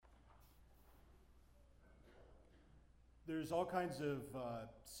There's all kinds of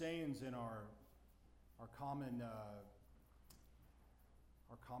sayings in our common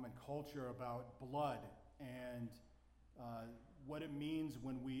culture about blood and what it means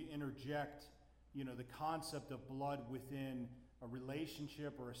when we interject, the concept of blood within a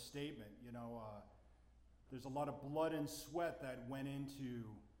relationship or a statement. There's a lot of blood and sweat that went into,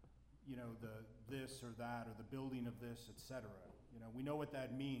 the this or that or the building of this, etc. We know what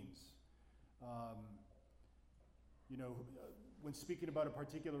that means. When speaking about a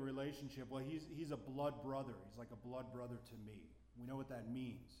particular relationship, well, he's a blood brother. He's like a blood brother to me. We know what that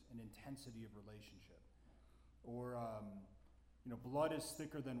means, an intensity of relationship. Or, blood is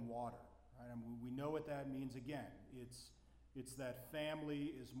thicker than water, right? We know what that means. Again, it's that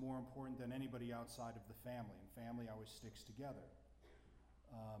family is more important than anybody outside of the family, and family always sticks together.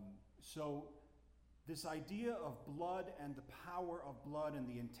 So this idea of blood and the power of blood and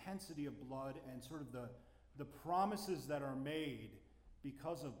the intensity of blood and sort of the promises that are made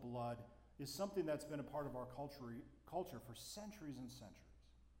because of blood is something that's been a part of our culture for centuries and centuries.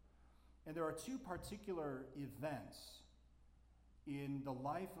 And there are two particular events in the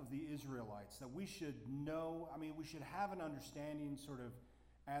life of the Israelites that we should know. We should have an understanding sort of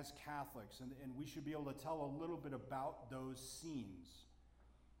as Catholics, and we should be able to tell a little bit about those scenes.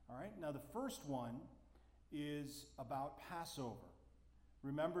 All right, now the first one is about Passover.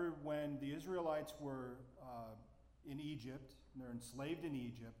 Remember when the Israelites were in Egypt, and they're enslaved in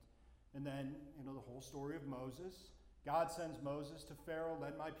Egypt, and then, the whole story of Moses. God sends Moses to Pharaoh,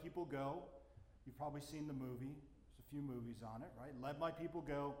 let my people go. You've probably seen the movie. There's a few movies on it, right? Let my people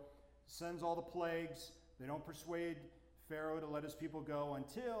go. Sends all the plagues. They don't persuade Pharaoh to let his people go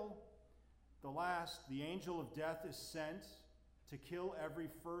until the angel of death is sent to kill every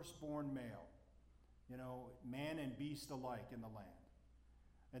firstborn male, man and beast alike in the land.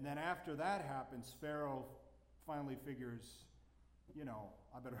 And then after that happens, Pharaoh finally figures,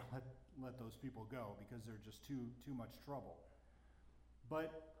 I better let those people go because they're just too much trouble.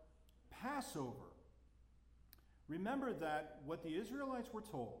 But Passover, remember that what the Israelites were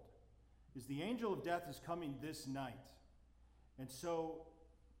told is the angel of death is coming this night. And so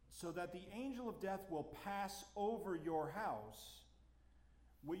that the angel of death will pass over your house,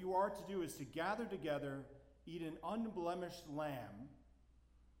 what you are to do is to gather together, eat an unblemished lamb,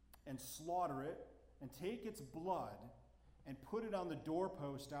 and slaughter it, and take its blood and put it on the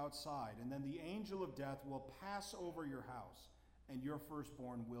doorpost outside, and then the angel of death will pass over your house, and your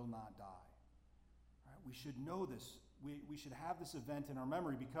firstborn will not die. All right, we should know this. We should have this event in our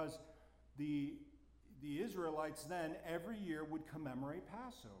memory because the Israelites then every year would commemorate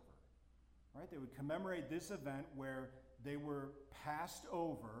Passover. Right? They would commemorate this event where they were passed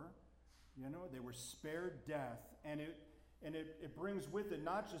over, they were spared death, and it brings with it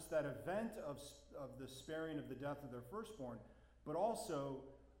not just that event of the sparing of the death of their firstborn, but also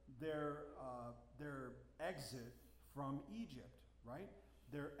their exit from Egypt, right?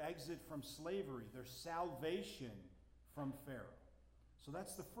 Their exit from slavery, their salvation from Pharaoh. So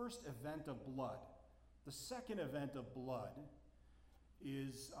that's the first event of blood. The second event of blood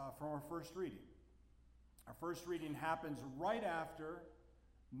is from our first reading. Our first reading happens right after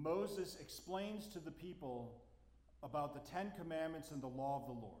Moses explains to the people about the 10 Commandments and the law of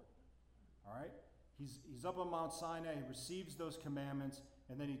the Lord. All right? He's up on Mount Sinai, he receives those commandments,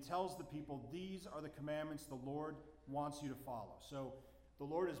 and then he tells the people, these are the commandments the Lord wants you to follow. So the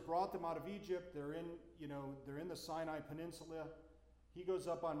Lord has brought them out of Egypt. They're in the Sinai Peninsula. He goes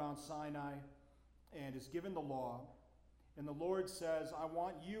up on Mount Sinai and is given the law. And the Lord says, I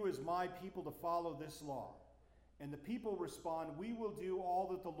want you as my people to follow this law. And the people respond, we will do all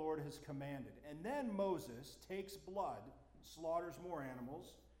that the Lord has commanded. And then Moses takes blood, slaughters more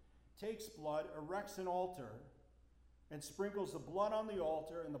animals, takes blood, erects an altar, and sprinkles the blood on the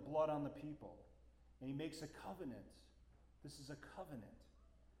altar and the blood on the people. And he makes a covenant. This is a covenant.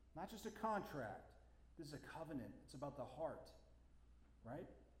 Not just a contract. This is a covenant. It's about the heart, right?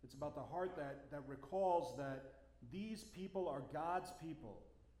 It's about the heart that recalls that these people are God's people,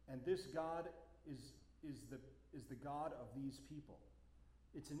 and this God is the God of these people.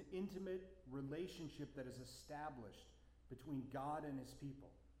 It's an intimate relationship that is established between God and his people.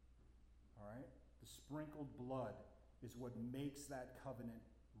 All right? The sprinkled blood is what makes that covenant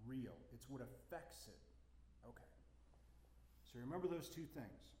real. It's what affects it. Okay. So remember those two things.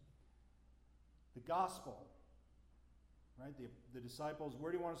 The gospel, right? The disciples,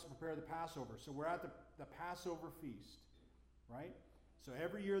 where do you want us to prepare the Passover? So we're at the Passover feast, right? So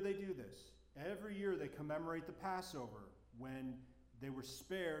every year they do this. Every year they commemorate the Passover when they were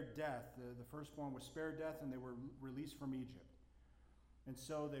spared death. The firstborn was spared death and they were released from Egypt. And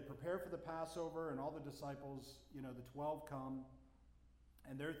so they prepare for the Passover, and all the disciples, the 12 come,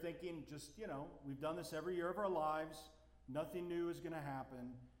 and they're thinking, just, we've done this every year of our lives. Nothing new is going to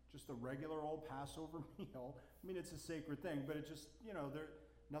happen. Just a regular old Passover meal. I mean, it's a sacred thing, but it just, they're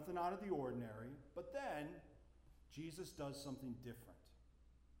nothing out of the ordinary. But then Jesus does something different.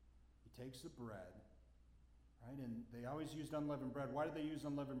 He takes the bread, right? And they always used unleavened bread. Why did they use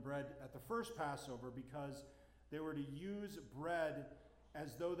unleavened bread at the first Passover? Because they were to use bread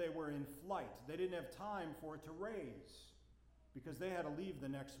as though they were in flight. They didn't have time for it to raise because they had to leave the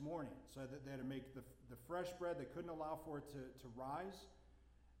next morning. So they had to make the fresh bread. They couldn't allow for it to rise,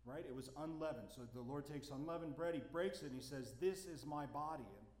 right? It was unleavened. So the Lord takes unleavened bread, he breaks it, and he says, "This is my body."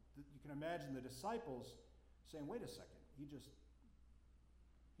 And you can imagine the disciples saying, "Wait a second, he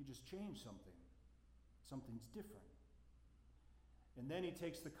just changed something. Something's different." And then he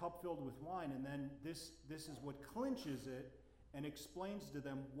takes the cup filled with wine, and then this is what clinches it and explains to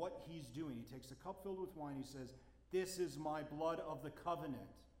them what he's doing. He takes the cup filled with wine, he says, "This is my blood of the covenant."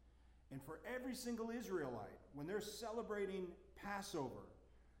 And for every single Israelite, when they're celebrating Passover,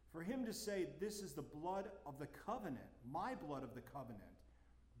 for him to say, "This is the blood of the covenant, my blood of the covenant,"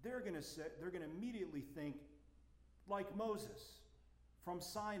 they're going to immediately think, like Moses from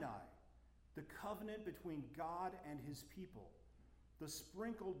Sinai, the covenant between God and his people, the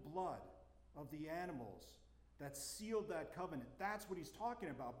sprinkled blood of the animals that sealed that covenant. That's what he's talking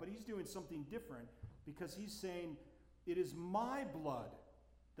about, but he's doing something different because he's saying, "It is my blood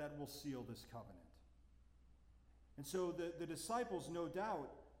that will seal this covenant." And so the disciples, no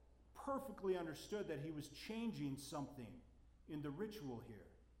doubt, perfectly understood that he was changing something in the ritual here.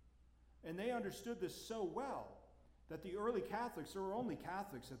 And they understood this so well that the early Catholics, there were only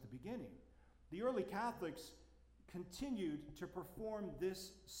Catholics at the beginning, the early Catholics continued to perform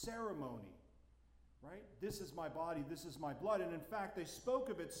this ceremony, right? This is my body, this is my blood. And in fact, they spoke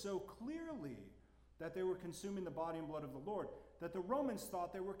of it so clearly that they were consuming the body and blood of the Lord, that the Romans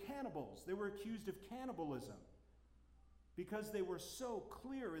thought they were cannibals. They were accused of cannibalism because they were so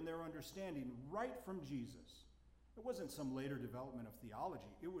clear in their understanding right from Jesus. It wasn't some later development of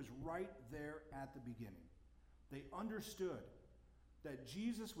theology. It was right there at the beginning. They understood that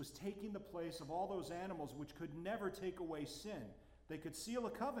Jesus was taking the place of all those animals which could never take away sin. They could seal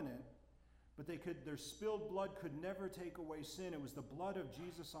a covenant, but their spilled blood could never take away sin. It was the blood of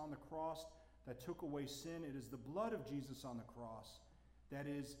Jesus on the cross that took away sin. It is the blood of Jesus on the cross that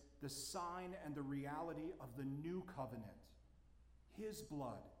is the sign and the reality of the new covenant. His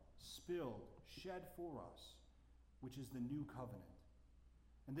blood spilled, shed for us, which is the new covenant.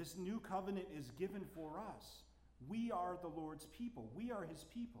 And this new covenant is given for us. We are the Lord's people. We are his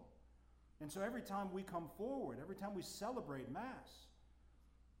people. And so every time we come forward, every time we celebrate Mass,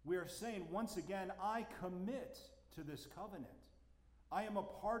 we are saying once again, I commit to this covenant. I am a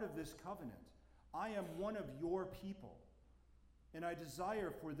part of this covenant. I am one of your people. And I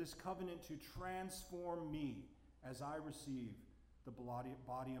desire for this covenant to transform me as I receive the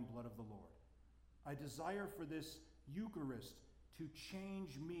body and blood of the Lord. I desire for this Eucharist to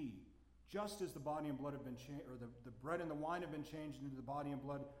change me, just as the body and blood have been changed, or the bread and the wine have been changed into the body and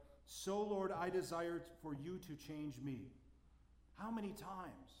blood. So, Lord, I desire for you to change me. How many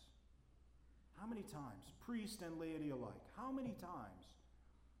times? How many times, priest and laity alike, how many times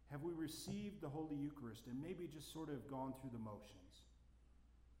have we received the Holy Eucharist and maybe just sort of gone through the motions?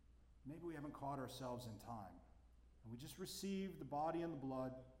 Maybe we haven't caught ourselves in time. And we just received the body and the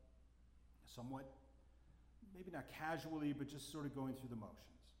blood somewhat, maybe not casually, but just sort of going through the motions.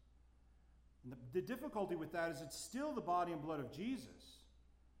 And the difficulty with that is it's still the body and blood of Jesus,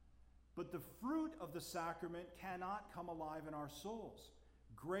 but the fruit of the sacrament cannot come alive in our souls.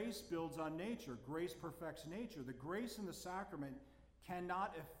 Grace builds on nature. Grace perfects nature. The grace in the sacrament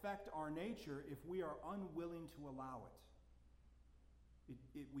cannot affect our nature if we are unwilling to allow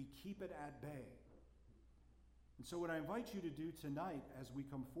it. We keep it at bay. And so what I invite you to do tonight as we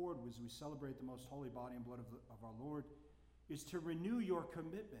come forward, as we celebrate the most holy body and blood of our Lord, is to renew your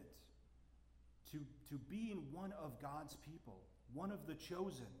commitment to being one of God's people, one of the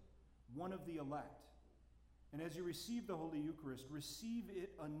chosen, one of the elect. And as you receive the Holy Eucharist, receive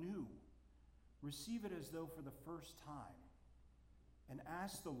it anew. Receive it as though for the first time. And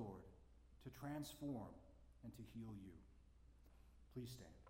ask the Lord to transform and to heal you. Please stand.